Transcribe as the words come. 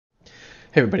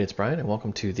Hey everybody, it's Brian and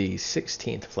welcome to the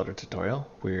 16th Flutter tutorial.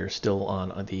 We're still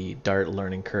on the Dart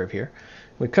learning curve here.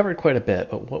 We've covered quite a bit,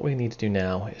 but what we need to do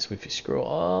now is if you scroll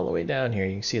all the way down here,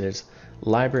 you can see there's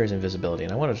libraries and visibility,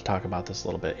 and I wanted to talk about this a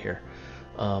little bit here.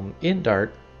 In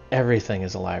Dart, everything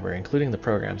is a library, including the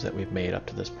programs that we've made up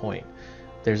to this point.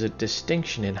 There's a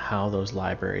distinction in how those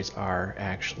libraries are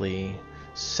actually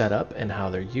set up and how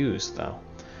they're used, though.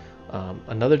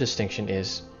 Another distinction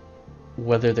is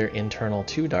whether they're internal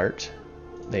to Dart.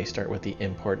 They start with the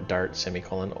import Dart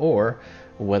semicolon, or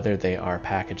whether they are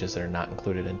packages that are not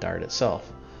included in Dart itself.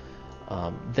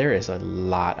 There is a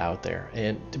lot out there,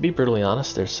 and to be brutally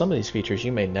honest, there's some of these features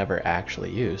you may never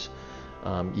actually use.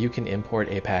 You can import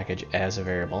a package as a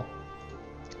variable.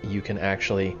 You can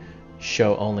actually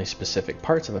show only specific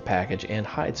parts of a package and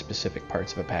hide specific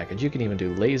parts of a package. You can even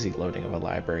do lazy loading of a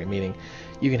library, meaning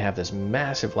you can have this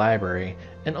massive library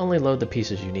and only load the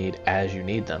pieces you need as you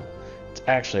need them. It's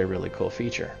actually a really cool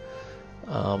feature.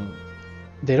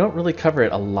 They don't really cover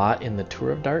it a lot in the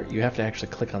tour of Dart. You have to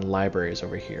actually click on libraries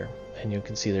over here, and you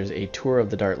can see there's a tour of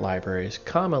the Dart libraries,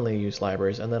 commonly used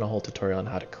libraries, and then a whole tutorial on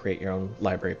how to create your own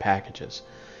library packages.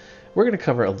 We're going to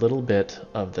cover a little bit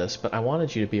of this, but I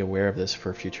wanted you to be aware of this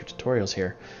for future tutorials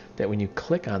here, that when you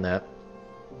click on that,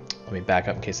 let me back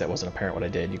up in case that wasn't apparent what I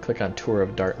did. You click on tour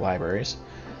of Dart libraries,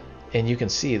 and you can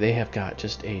see they have got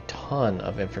just a ton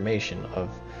of information of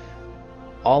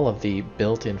all of the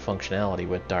built-in functionality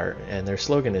with Dart, and their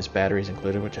slogan is batteries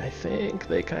included, which I think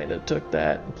they kind of took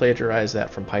that and plagiarized that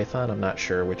from Python. I'm not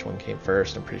sure which one came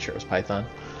first. I'm pretty sure it was Python.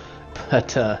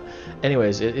 But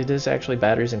anyways, it is actually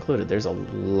batteries included. There's a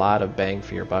lot of bang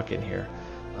for your buck in here.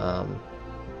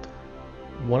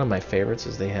 One of my favorites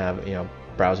is they have,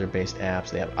 browser-based apps.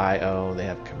 They have I/O, they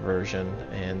have conversion,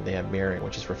 and they have mirroring,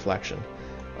 which is reflection.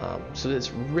 So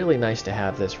it's really nice to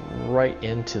have this right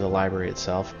into the library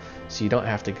itself, so you don't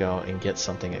have to go and get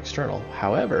something external.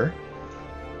 However,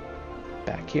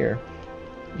 back here,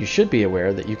 you should be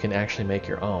aware that you can actually make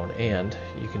your own, and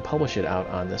you can publish it out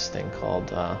on this thing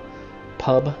called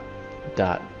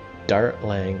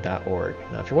pub.dartlang.org.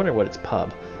 Now, if you're wondering what it's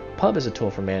pub is a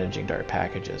tool for managing Dart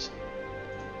packages.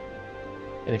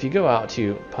 And if you go out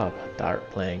to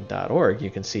pub.dartlang.org, you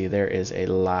can see there is a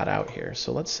lot out here.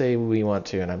 So let's say we want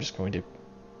to, and I'm just going to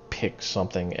pick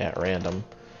something at random,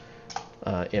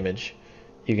 image.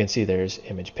 You can see there's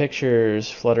image pictures,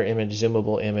 Flutter image,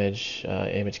 zoomable image,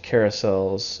 image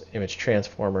carousels, image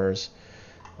transformers.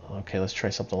 Okay, let's try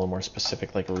something a little more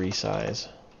specific like resize.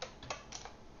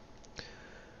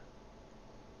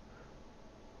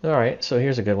 Alright, so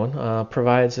here's a good one.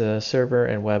 Provides a server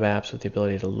and web apps with the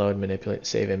ability to load, manipulate,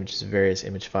 save images in various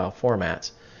image file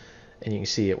formats. And you can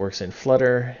see it works in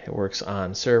Flutter, it works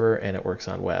on server, and it works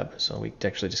on web. So we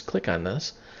actually just click on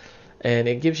this, and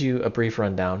it gives you a brief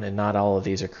rundown, and not all of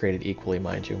these are created equally,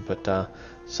 mind you, but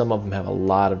some of them have a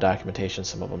lot of documentation,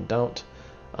 some of them don't.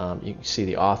 You can see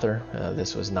the author.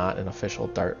 This was not an official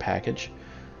Dart package.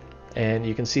 And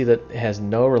you can see that it has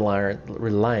no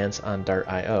reliance on Dart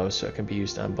I/O, so it can be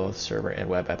used on both server and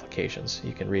web applications.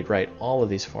 You can read-write all of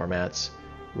these formats,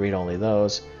 read only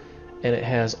those, and it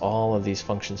has all of these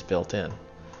functions built in.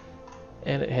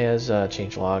 And it has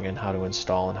changelog and how to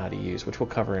install and how to use, which we'll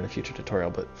cover in a future tutorial.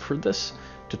 But for this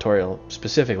tutorial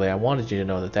specifically, I wanted you to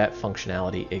know that that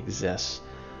functionality exists.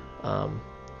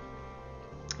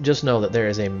 Just know that there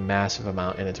is a massive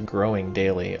amount, and it's growing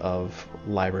daily, of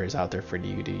libraries out there for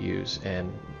you to use,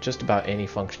 and just about any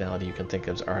functionality you can think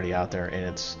of is already out there, and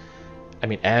it's,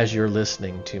 as you're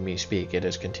listening to me speak, it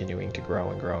is continuing to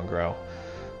grow and grow and grow.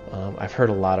 I've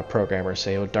heard a lot of programmers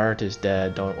say, oh, Dart is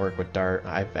dead, don't work with Dart.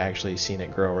 I've actually seen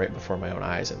it grow right before my own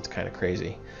eyes, and it's kind of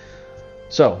crazy.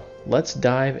 So let's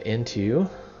dive into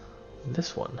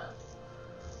this one.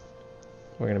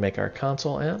 We're going to make our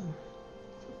console app.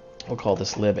 We'll call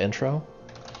this lib intro.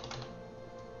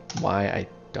 Why, I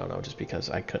don't know, just because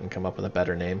I couldn't come up with a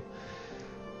better name.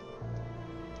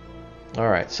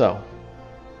 Alright, so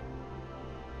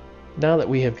now that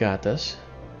we have got this,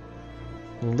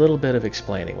 a little bit of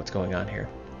explaining what's going on here.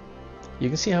 You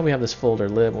can see how we have this folder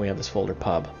lib and we have this folder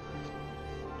pub.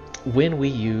 When we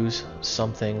use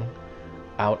something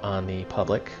out on the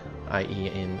public, i.e.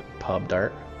 in pub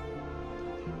Dart,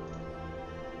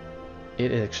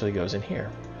 it actually goes in here.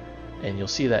 And you'll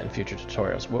see that in future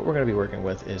tutorials. What we're going to be working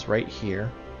with is right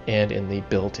here and in the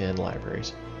built-in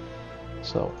libraries.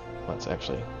 So let's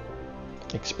actually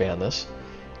expand this.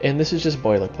 And this is just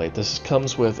boilerplate. This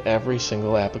comes with every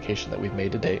single application that we've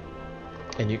made to date.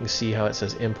 And you can see how it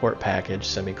says import package,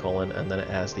 semicolon, and then it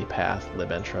has the path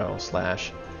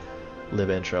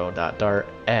libintro/libintro.dart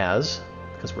as,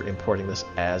 because we're importing this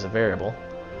as a variable.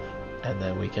 and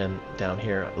then we can, down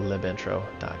here,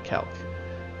 libintro.calc.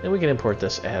 And we can import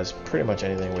this as pretty much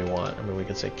anything we want. I mean, we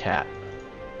could say cat.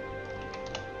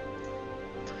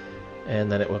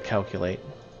 And then it will calculate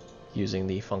using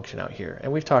the function out here.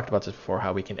 And we've talked about this before,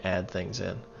 how we can add things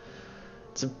in.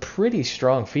 It's a pretty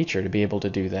strong feature to be able to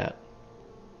do that.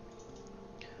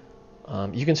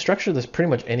 You can structure this pretty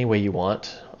much any way you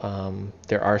want.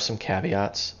 There are some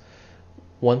caveats.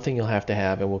 One thing you'll have to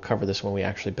have, and we'll cover this when we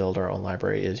actually build our own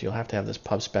library, is you'll have to have this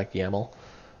pubspec YAML,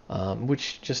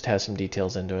 which just has some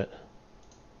details into it.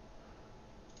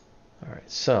 All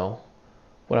right, so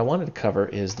what I wanted to cover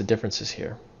is the differences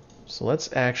here. So let's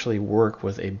actually work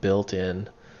with a built-in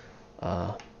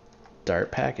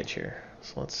Dart package here.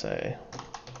 So let's say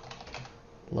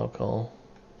local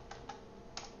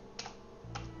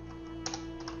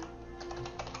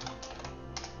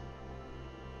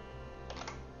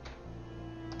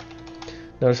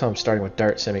notice how I'm starting with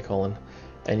Dart semicolon,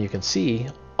 and you can see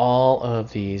all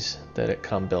of these that it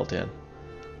come built in.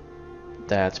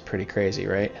 That's pretty crazy,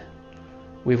 right?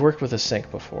 We've worked with a sync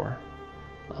before,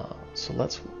 so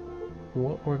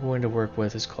what we're going to work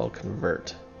with is called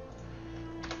convert.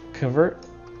 Convert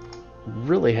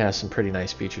really has some pretty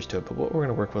nice features to it, but what we're going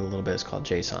to work with a little bit is called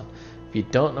JSON. If you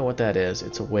don't know what that is,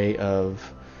 it's a way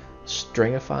of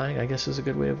stringifying, I guess is a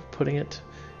good way of putting it,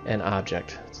 an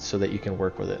object so that you can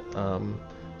work with it.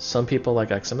 Some people like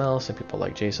XML, some people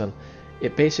like JSON.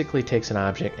 It basically takes an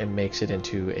object and makes it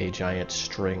into a giant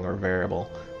string or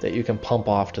variable that you can pump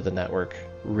off to the network,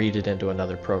 read it into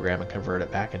another program, and convert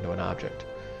it back into an object.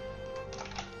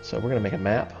 So we're going to make a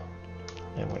map,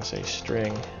 and we're going to say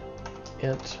string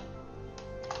int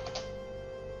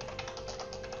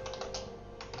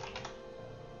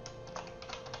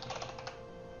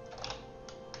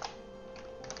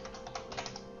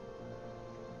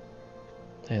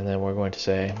and then we're going to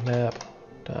say map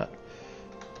dot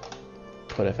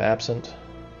put if absent,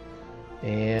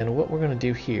 and what we're going to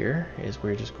do here is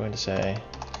we're just going to say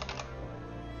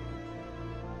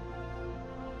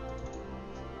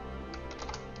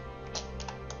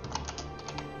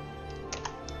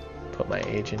put my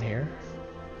age in here.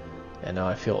 And now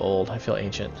I feel old, I feel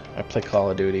ancient. I play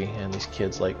Call of Duty and these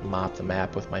kids like mop the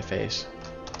map with my face.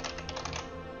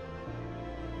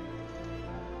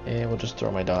 And we'll just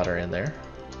throw my daughter in there.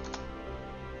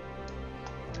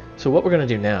 So what we're going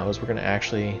to do now is we're going to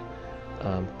actually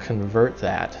convert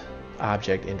that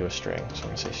object into a string. So we're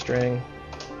going to say string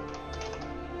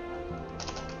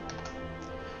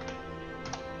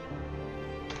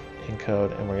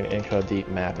encode, and we're going to encode the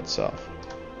map itself.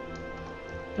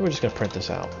 And we're just going to print this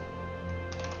out.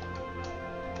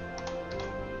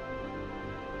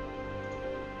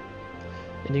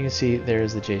 And you can see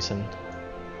there's the JSON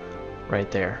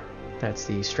right there. That's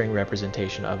the string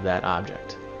representation of that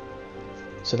object.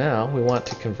 So now we want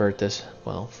to convert this,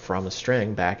 well, from a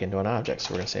string back into an object.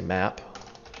 So we're going to say map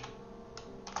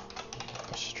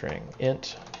string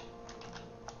int,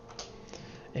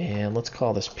 and let's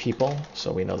call this people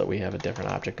so we know that we have a different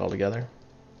object altogether.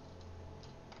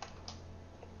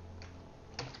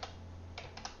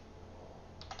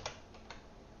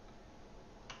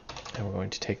 And we're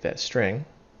going to take that string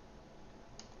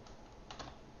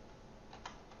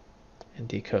and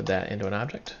decode that into an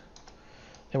object.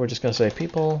 And we're just going to say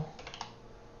people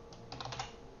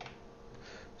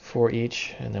for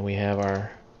each, and then we have our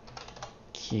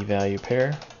key value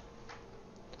pair.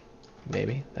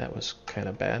 Maybe that was kind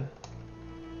of bad.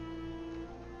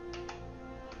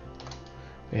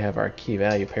 We have our key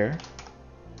value pair.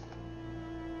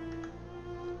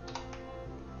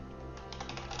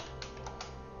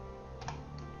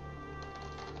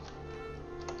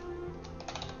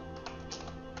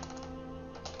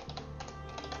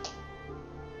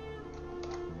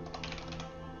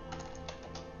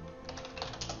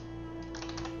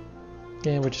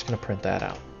 And we're just going to print that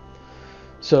out.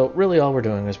 So really all we're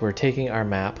doing is we're taking our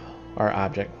map, our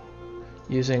object,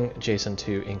 using JSON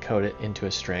to encode it into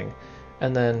a string,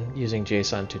 and then using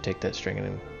JSON to take that string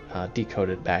and decode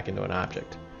it back into an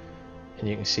object. And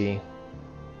you can see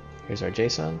here's our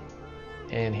JSON,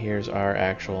 and here's our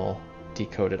actual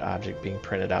decoded object being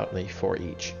printed out in the for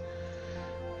each.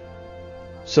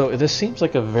 So this seems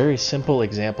like a very simple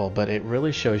example, but it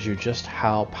really shows you just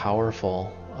how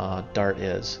powerful Dart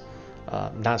is.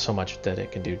 Not so much that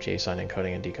it can do JSON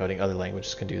encoding and decoding. Other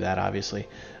languages can do that, obviously.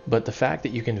 But the fact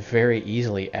that you can very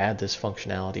easily add this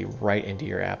functionality right into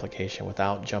your application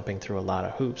without jumping through a lot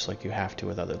of hoops like you have to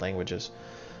with other languages.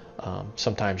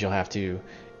 Sometimes you'll have to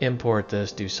import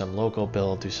this, do some local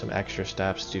build, do some extra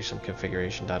steps, do some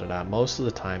configuration, da-da-da. Most of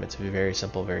the time it's very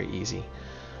simple, very easy.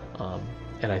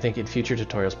 And I think in future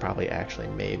tutorials, probably actually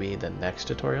maybe the next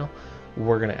tutorial,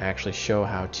 we're going to actually show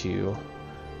how to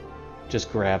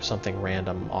just grab something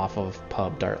random off of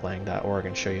pub.dartlang.org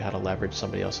and show you how to leverage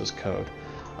somebody else's code.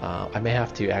 I may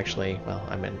have to actually, well,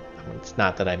 it's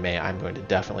not that I'm going to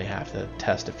definitely have to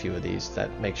test a few of these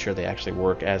that make sure they actually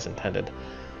work as intended.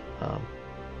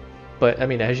 But I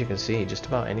mean, as you can see, just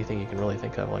about anything you can really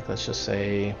think of, like let's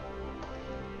say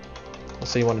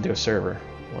you want to do a server.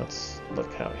 Let's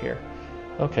look out here.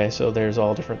 Okay, so there's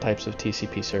all different types of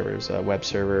TCP servers. A web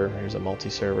server, here's a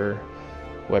multi-server,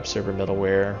 web server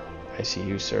middleware,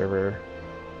 ICU server.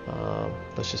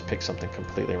 Let's just pick something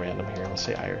completely random here. Let's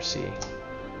say IRC.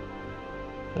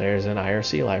 There's an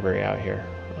IRC library out here,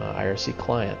 IRC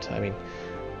client. I mean,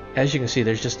 as you can see,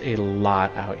 there's just a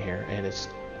lot out here, and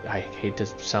I hate to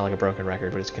sound like a broken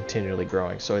record, but it's continually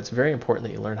growing. So it's very important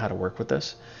that you learn how to work with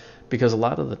this, because a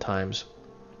lot of the times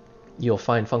you'll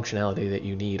find functionality that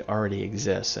you need already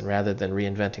exists, and rather than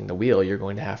reinventing the wheel, you're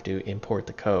going to have to import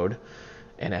the code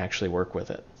and actually work with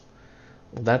it.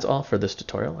 Well, that's all for this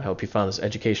tutorial. I hope you found this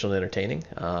educational and entertaining.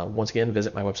 Once again,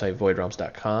 visit my website,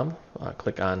 voidrealms.com.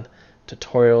 Click on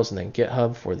tutorials and then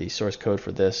GitHub for the source code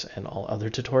for this and all other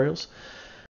tutorials.